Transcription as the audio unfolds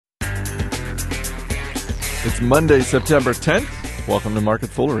It's Monday, September 10th. Welcome to Market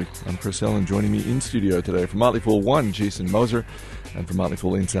Foolery. I'm Chris Hill, and joining me in studio today from Motley Fool 1, Jason Moser, and from Motley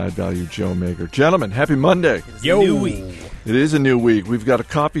Fool Inside Value, Joe Mager. Gentlemen, happy Monday. Yo. New week. It is a new week. We've got a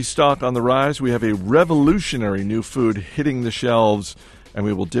coffee stock on the rise. We have a revolutionary new food hitting the shelves, and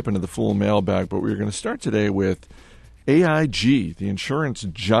we will dip into the full mailbag. But we're going to start today with AIG, the insurance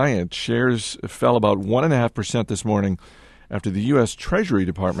giant. Shares fell about 1.5% this morning after the U.S. Treasury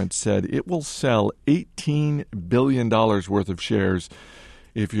Department said it will sell $18 billion worth of shares.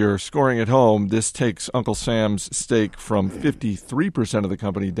 If you're scoring at home, this takes Uncle Sam's stake from 53% of the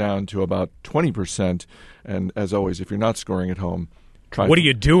company down to about 20%. And as always, if you're not scoring at home, what are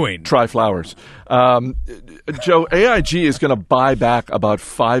you doing? Try Flowers. Joe, AIG is going to buy back about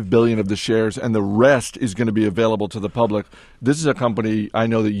 $5 billion of the shares, and the rest is going to be available to the public. This is a company I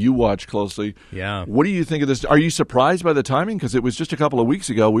know that you watch closely. Yeah. What do you think of this? Are you surprised by the timing? Because it was just a couple of weeks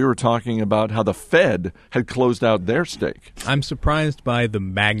ago we were talking about how the Fed had closed out their stake. I'm surprised by the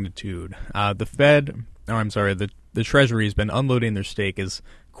magnitude. The Treasury has been unloading their stake as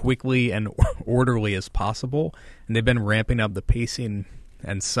quickly and orderly as possible, and they've been ramping up the pacing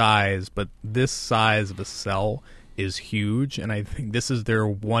and size, but this size of a sell is huge, and I think this is their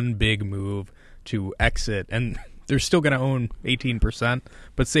one big move to exit, and they're still going to own 18%,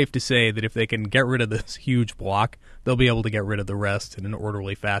 but safe to say that if they can get rid of this huge block, they'll be able to get rid of the rest in an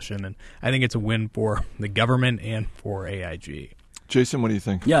orderly fashion, and I think it's a win for the government and for AIG. Jason, what do you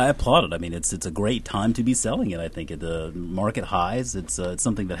think? Yeah, I applaud it. I mean, it's a great time to be selling it. I think at the market highs, it's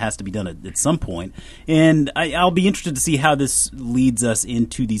something that has to be done at some point. And I'll be interested to see how this leads us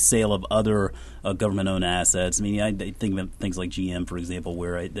into the sale of other government-owned assets. I mean, I think of things like GM, for example,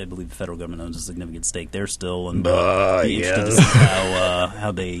 where I believe the federal government owns a significant stake there still. And be interested to see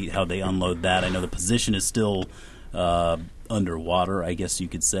how they unload that. I know the position is still underwater, I guess you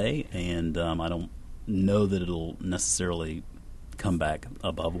could say, and I don't know that it'll necessarily come back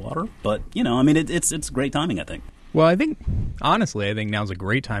above water, but it's great timing, I think. Well, I think now's a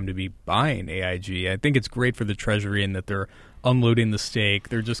great time to be buying AIG. I think it's great for the Treasury in that they're unloading the stake,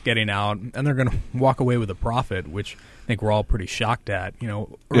 they're just getting out, and they're going to walk away with a profit, which I think we're all pretty shocked at.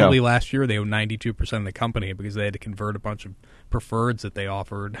 Early last year they owned 92% of the company because they had to convert a bunch of preferreds that they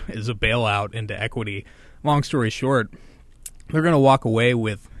offered as a bailout into equity. Long story short, they're going to walk away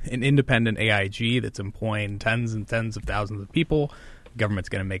with an independent AIG that's employing tens and tens of thousands of people. The government's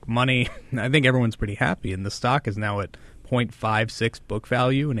going to make money. I think everyone's pretty happy, and the stock is now at 0.56 book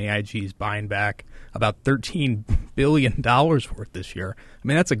value, and AIG is buying back about $13 billion worth this year. I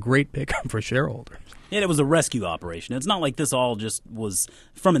mean, that's a great pickup for shareholders. And it was a rescue operation. It's not like this all just was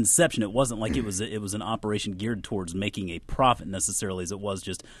from inception. It wasn't like it was an operation geared towards making a profit necessarily, as it was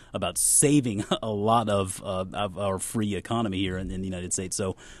just about saving a lot of our free economy here in the United States.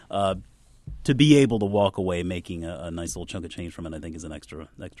 So to be able to walk away making a nice little chunk of change from it, I think, is an extra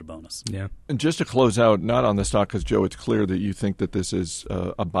bonus. Yeah. And just to close out, not on the stock, because, Joe, it's clear that you think that this is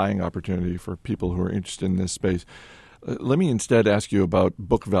a buying opportunity for people who are interested in this space. Let me instead ask you about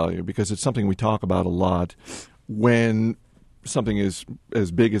book value, because it's something we talk about a lot. When something is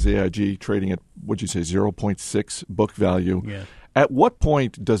as big as AIG trading at, what'd you say, 0.6 book value, at what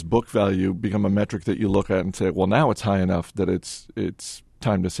point does book value become a metric that you look at and say, well, now it's high enough that it's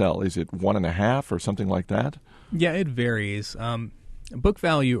time to sell? Is it 1.5 or something like that? Yeah, it varies. Book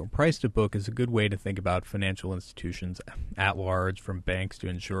value or price to book is a good way to think about financial institutions at large, from banks to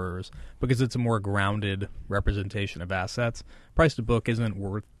insurers, because it's a more grounded representation of assets. Price to book isn't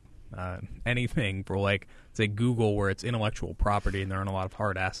worth anything for, like, say, Google, where it's intellectual property and there aren't a lot of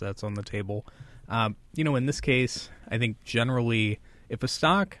hard assets on the table. In this case, I think generally if a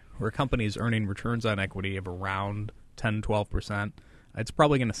stock or a company is earning returns on equity of around 10-12%, it's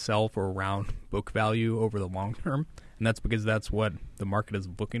probably going to sell for around book value over the long term. And that's because that's what the market is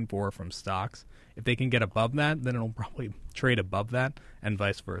looking for from stocks. If they can get above that, then it'll probably trade above that, and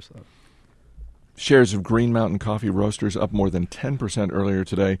vice versa. Shares of Green Mountain Coffee Roasters up more than 10% earlier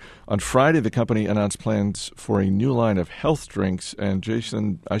today. On Friday, the company announced plans for a new line of health drinks. And,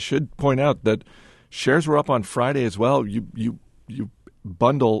 Jason, I should point out that shares were up on Friday as well. You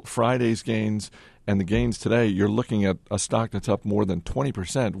bundle Friday's gains and the gains today, you're looking at a stock that's up more than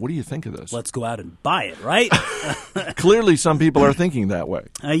 20%. What do you think of this? Let's go out and buy it, right? Clearly, some people are thinking that way.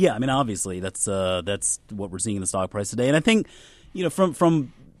 Yeah, I mean, obviously, that's what we're seeing in the stock price today. And I think,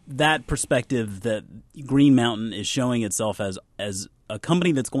 from that perspective, that Green Mountain is showing itself as a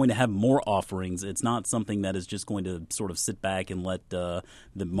company that's going to have more offerings. It's not something that is just going to sort of sit back and let the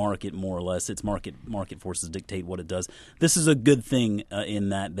market, more or less, its market forces dictate what it does. This is a good thing in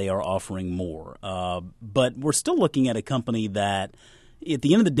that they are offering more. But we're still looking at a company that at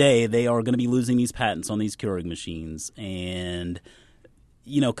the end of the day, they are going to be losing these patents on these Keurig machines. And,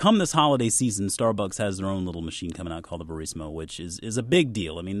 come this holiday season, Starbucks has their own little machine coming out called the Verismo, which is a big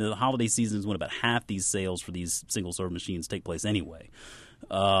deal. I mean, the holiday season is when about half these sales for these single-serve machines take place anyway.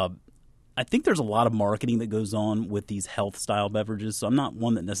 I think there's a lot of marketing that goes on with these health-style beverages, so I'm not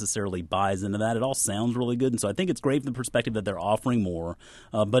one that necessarily buys into that. It all sounds really good, and so I think it's great from the perspective that they're offering more.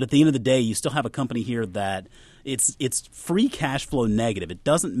 But at the end of the day, you still have a company here that it's free cash flow negative. It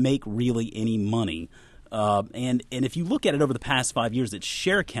doesn't make really any money. And if you look at it over the past 5 years, its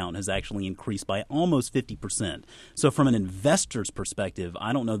share count has actually increased by almost 50%. So from an investor's perspective,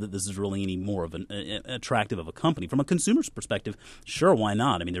 I don't know that this is really any more of an attractive of a company. From a consumer's perspective, sure, why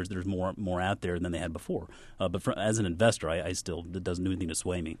not? I mean, there's more out there than they had before. But as an investor, I still, it doesn't do anything to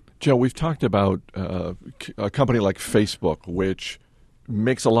sway me. Joe, we've talked about a company like Facebook, which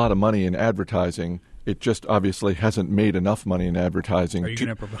makes a lot of money in advertising. It just obviously hasn't made enough money in advertising. Are you going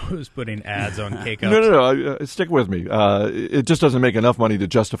to propose putting ads on K-Cups? No. Stick with me. It just doesn't make enough money to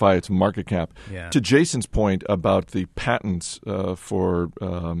justify its market cap. Yeah. To Jason's point about the patents for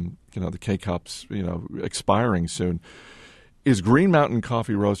the K-Cups expiring soon, is Green Mountain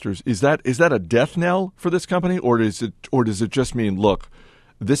Coffee Roasters, is that a death knell for this company, or does it just mean, look,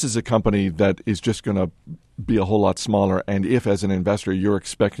 this is a company that is just going to be a whole lot smaller, and if as an investor you're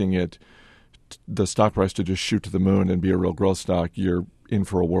expecting the stock price to just shoot to the moon and be a real growth stock, you're in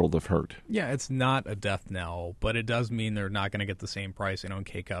for a world of hurt. Yeah, it's not a death knell, but it does mean they're not going to get the same pricing on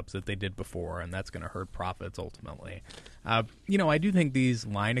K-Cups that they did before, and that's going to hurt profits ultimately. I do think these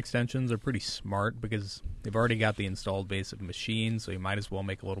line extensions are pretty smart because they've already got the installed base of machines, so you might as well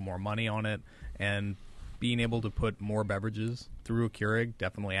make a little more money on it. And being able to put more beverages through a Keurig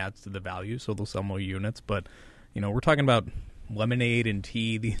definitely adds to the value, so they'll sell more units. But, we're talking about lemonade and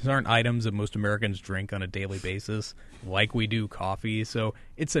tea. These aren't items that most Americans drink on a daily basis like we do coffee. So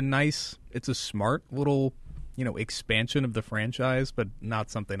it's a smart little, expansion of the franchise, but not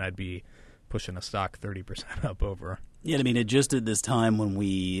something I'd be pushing a stock 30% up over. Yeah, I mean, it just at this time when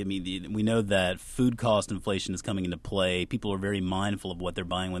we know that food cost inflation is coming into play. People are very mindful of what they're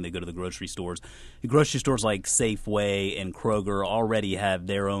buying when they go to the grocery stores. The grocery stores like Safeway and Kroger already have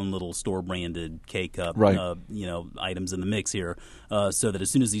their own little store-branded K-Cup, right. Items in the mix here, so that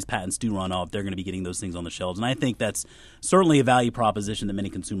as soon as these patents do run off, they're going to be getting those things on the shelves. And I think that's certainly a value proposition that many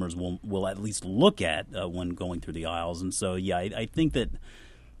consumers will at least look at when going through the aisles. And so, yeah, I think that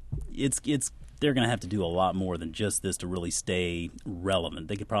it's they're going to have to do a lot more than just this to really stay relevant.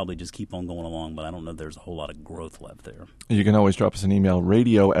 They could probably just keep on going along, but I don't know if there's a whole lot of growth left there. You can always drop us an email.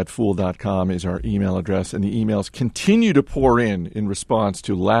 radio@fool.com is our email address, and the emails continue to pour in response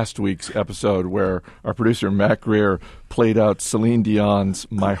to last week's episode where our producer, Matt Greer, played out Celine Dion's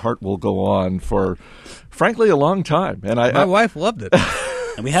My Heart Will Go On for, frankly, a long time. And my wife loved it.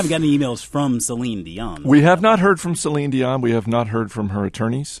 And we haven't got any emails from Celine Dion. We have not heard from Celine Dion. We have not heard from her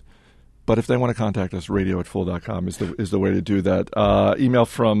attorneys. But if they want to contact us, radio@fool.com is the way to do that. Email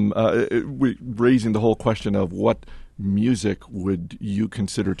from raising the whole question of what music would you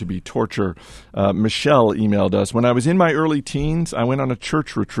consider to be torture. Michelle emailed us, when I was in my early teens, I went on a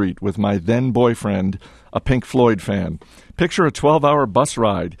church retreat with my then boyfriend, a Pink Floyd fan. Picture a 12-hour bus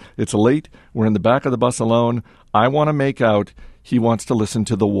ride. It's late. We're in the back of the bus alone. I want to make out. He wants to listen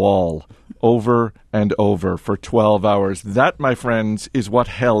to The Wall over and over for 12 hours. That, my friends, is what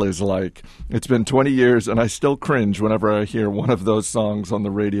hell is like. It's been 20 years, and I still cringe whenever I hear one of those songs on the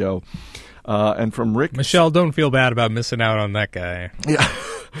radio. And from Rick... Michelle, don't feel bad about missing out on that guy.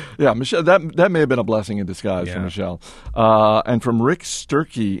 Yeah, Michelle, that may have been a blessing in disguise for Michelle. And from Rick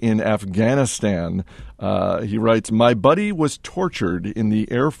Sturkey in Afghanistan, he writes, my buddy was tortured in the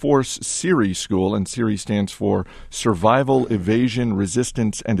Air Force SERE school, and SERE stands for Survival, Evasion,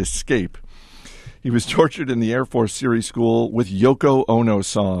 Resistance, and Escape. He was tortured in the Air Force SERE school with Yoko Ono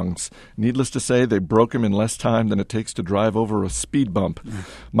songs. Needless to say, they broke him in less time than it takes to drive over a speed bump.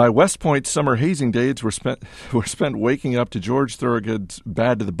 My West Point summer hazing days were spent waking up to George Thorogood's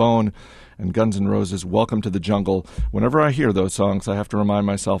Bad to the Bone and Guns N' Roses' Welcome to the Jungle. Whenever I hear those songs, I have to remind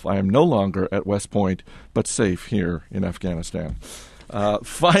myself I am no longer at West Point, but safe here in Afghanistan.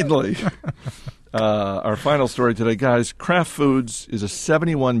 Finally, our final story today, guys. Kraft Foods is a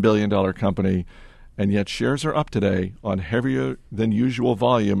 $71 billion company, and yet shares are up today on heavier than usual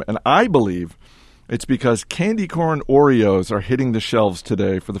volume. And I believe it's because candy corn Oreos are hitting the shelves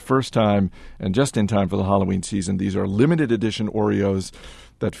today for the first time and just in time for the Halloween season. These are limited edition Oreos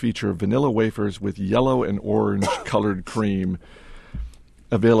that feature vanilla wafers with yellow and orange colored cream,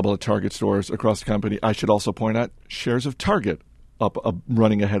 available at Target stores across the company. I should also point out shares of Target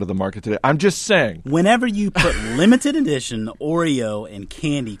running ahead of the market today. I'm just saying. Whenever you put limited edition Oreo and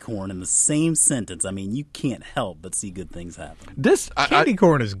candy corn in the same sentence, I mean, you can't help but see good things happen. Candy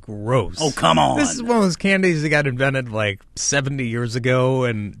corn is gross. Oh, come on. This is one of those candies that got invented like 70 years ago,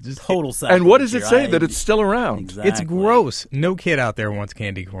 and just Total sacrilege. And what does it say here. that it's still around? Exactly. it's gross. No kid out there wants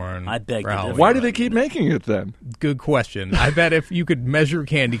candy corn. I beg for to differ. Halloween. Why do they keep making it then? Good question. I bet if you could measure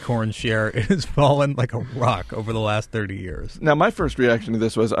candy corn share, it has fallen like a rock over the last 30 years. Now, my first reaction to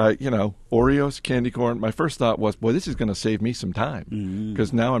this was, Oreos, candy corn. My first thought was, boy, this is going to save me some time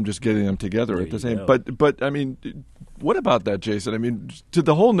because now I'm just getting them together There at the you same. go. But I mean, what about that, Jason? I mean, to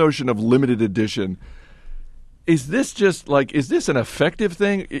the whole notion of limited edition. Is this an effective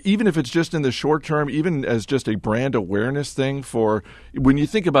thing, even if it's just in the short term, even as just a brand awareness thing for when you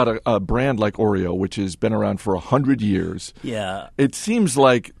think about a brand like Oreo, which has been around for 100 years? Yeah. It seems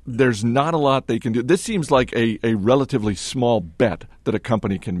like there's not a lot they can do. This seems like a relatively small bet that a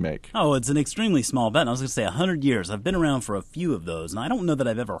company can make. Oh, it's an extremely small bet. And I was going to say 100 years. I've been around for a few of those, and I don't know that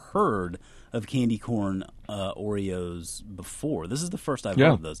I've ever heard of candy corn Oreos before. This is the first I've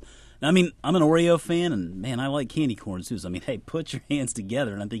heard of those. Now, I mean, I'm an Oreo fan, and, man, I like candy corn, too. So, I mean, hey, put your hands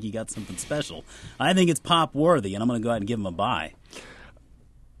together, and I think you got something special. I think it's pop-worthy, and I'm going to go out and give them a buy.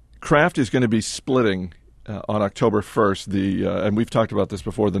 Kraft is going to be splitting on October 1st, and we've talked about this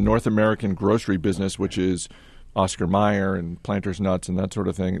before, the North American grocery business, which is Oscar Mayer and Planters Nuts and that sort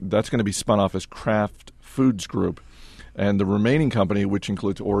of thing. That's going to be spun off as Kraft Foods Group. And the remaining company, which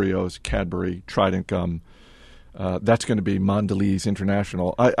includes Oreos, Cadbury, Trident Gum, that's going to be Mondelez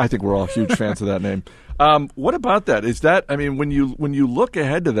International. I think we're all huge fans of that name. What about that? Is that, I mean, when you look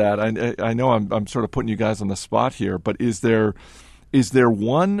ahead to that, I know I'm sort of putting you guys on the spot here, but is there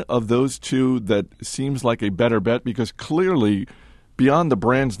one of those two that seems like a better bet? Because clearly, beyond the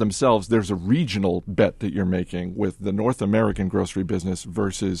brands themselves, there's a regional bet that you're making with the North American grocery business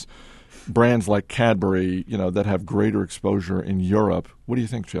versus brands like Cadbury, that have greater exposure in Europe. What do you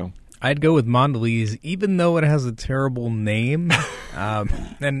think, Joe? I'd go with Mondelez, even though it has a terrible name.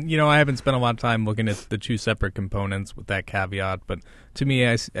 And, I haven't spent a lot of time looking at the two separate components with that caveat. But to me,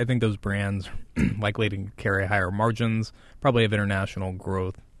 I think those brands likely to carry higher margins, probably have international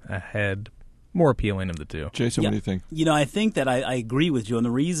growth ahead. More appealing of the two. Jason, what do you think? I think that I agree with you, and the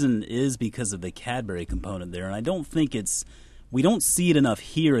reason is because of the Cadbury component there. And I don't think we don't see it enough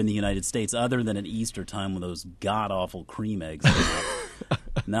here in the United States other than at Easter time with those god-awful cream eggs.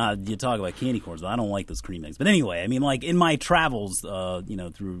 Nah, you talk about candy corns, but I don't like those cream eggs. But anyway, I mean, like in my travels,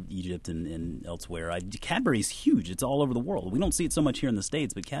 through Egypt and elsewhere, Cadbury's huge. It's all over the world. We don't see it so much here in the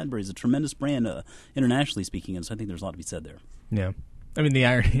States, but Cadbury's a tremendous brand internationally speaking, and so I think there's a lot to be said there. Yeah. I mean, the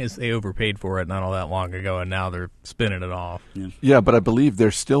irony is they overpaid for it not all that long ago, and now they're spinning it off. Yeah, but I believe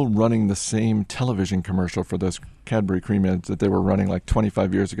they're still running the same television commercial for those Cadbury cream eggs that they were running like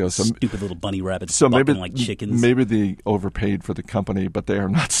 25 years ago. So stupid little bunny rabbits maybe like chickens. Maybe they overpaid for the company, but they are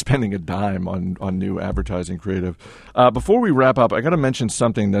not spending a dime on new advertising creative. Before we wrap up, I got to mention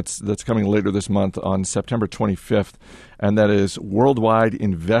something that's coming later this month on September 25th, and that is Worldwide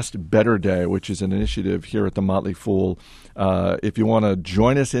Invest Better Day, which is an initiative here at the Motley Fool. If you want to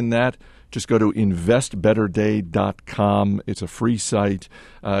join us in that, just go to investbetterday.com. It's a free site.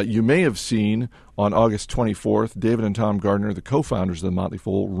 You may have seen on August 24th, David and Tom Gardner, the co-founders of the Motley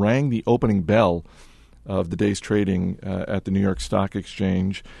Fool, rang the opening bell of the day's trading at the New York Stock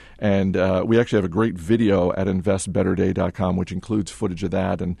Exchange. And we actually have a great video at investbetterday.com, which includes footage of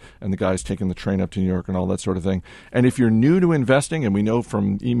that and the guys taking the train up to New York and all that sort of thing. And if you're new to investing, and we know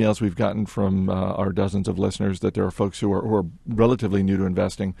from emails we've gotten from our dozens of listeners that there are folks who are relatively new to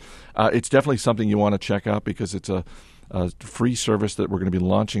investing, it's definitely something you want to check out because it's a free service that we're going to be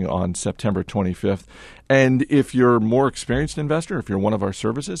launching on September 25th. And if you're a more experienced investor, if you're one of our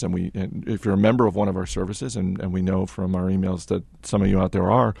services, and if you're a member of one of our services, and we know from our emails that some of you out there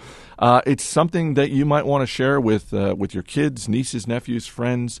are, it's something that you might want to share with your kids, nieces, nephews,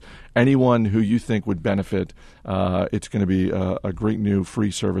 friends, anyone who you think would benefit. It's going to be a great new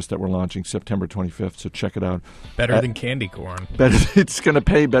free service that we're launching September 25th, so check it out. Better than candy corn. It's going to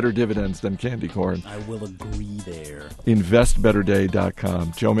pay better dividends than candy corn. I will agree there.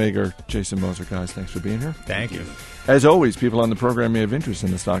 InvestBetterDay.com. Joe Mager, Jason Moser, guys, thanks for being here. Thank you. As always, people on the program may have interest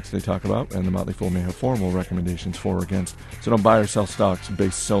in the stocks they talk about, and the Motley Fool may have formal recommendations for or against. So don't buy or sell stocks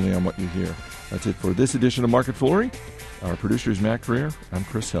based solely on what you hear. That's it for this edition of Market Foolery. Our producer is Matt Greer. I'm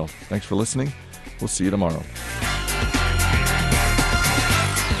Chris Hill. Thanks for listening. We'll see you tomorrow.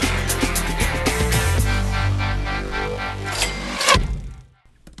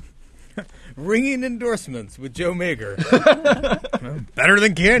 Ringing endorsements with Joe Mager. Better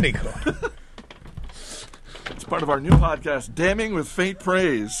than candy corn. part of our new podcast, Damning with Faint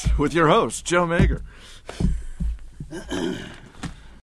Praise, with your host, Joe Mager.